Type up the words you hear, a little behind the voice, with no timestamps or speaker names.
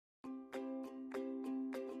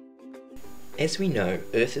As we know,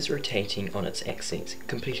 Earth is rotating on its axis,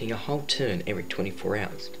 completing a whole turn every 24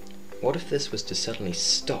 hours. What if this was to suddenly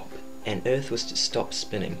stop, and Earth was to stop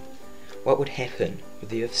spinning? What would happen? Would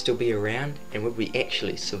the Earth still be around, and would we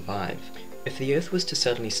actually survive? If the Earth was to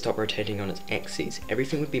suddenly stop rotating on its axis,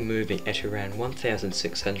 everything would be moving at around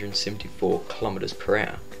 1,674 kilometers per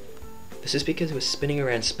hour. This is because we're spinning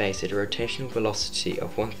around space at a rotational velocity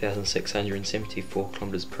of 1,674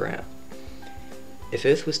 kilometers per hour. If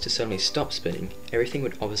Earth was to suddenly stop spinning, everything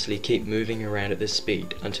would obviously keep moving around at this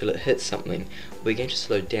speed until it hit something or began to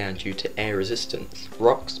slow down due to air resistance.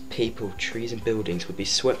 Rocks, people, trees and buildings would be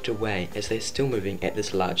swept away as they're still moving at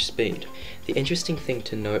this large speed. The interesting thing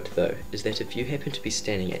to note though is that if you happen to be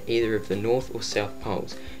standing at either of the north or south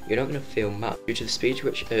poles, you're not going to feel much due to the speed at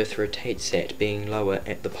which Earth rotates at being lower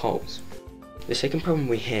at the poles. The second problem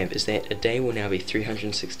we have is that a day will now be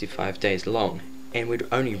 365 days long, and we'd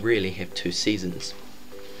only really have 2 seasons.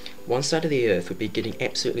 One side of the Earth would be getting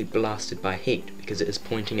absolutely blasted by heat because it is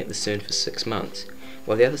pointing at the sun for 6 months,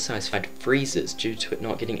 while the other side freezes due to it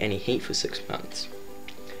not getting any heat for 6 months.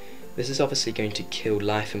 This is obviously going to kill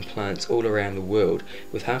life and plants all around the world,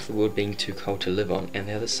 with half the world being too cold to live on and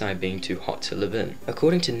the other side being too hot to live in.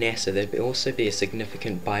 According to NASA, there'd also be a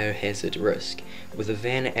significant biohazard risk, with the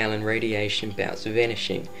Van Allen radiation belts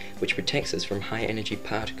vanishing, which protects us from high energy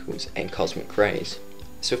particles and cosmic rays.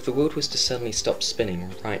 So if the world was to suddenly stop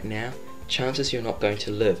spinning right now, chances you're not going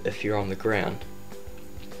to live if you're on the ground.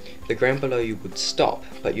 The ground below you would stop,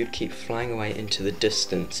 but you'd keep flying away into the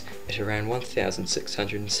distance at around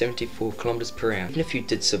 1,674 kilometers per hour. Even if you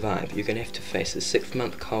did survive, you're going to have to face the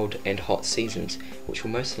 6-month cold and hot seasons, which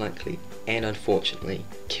will most likely, and unfortunately,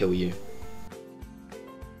 kill you.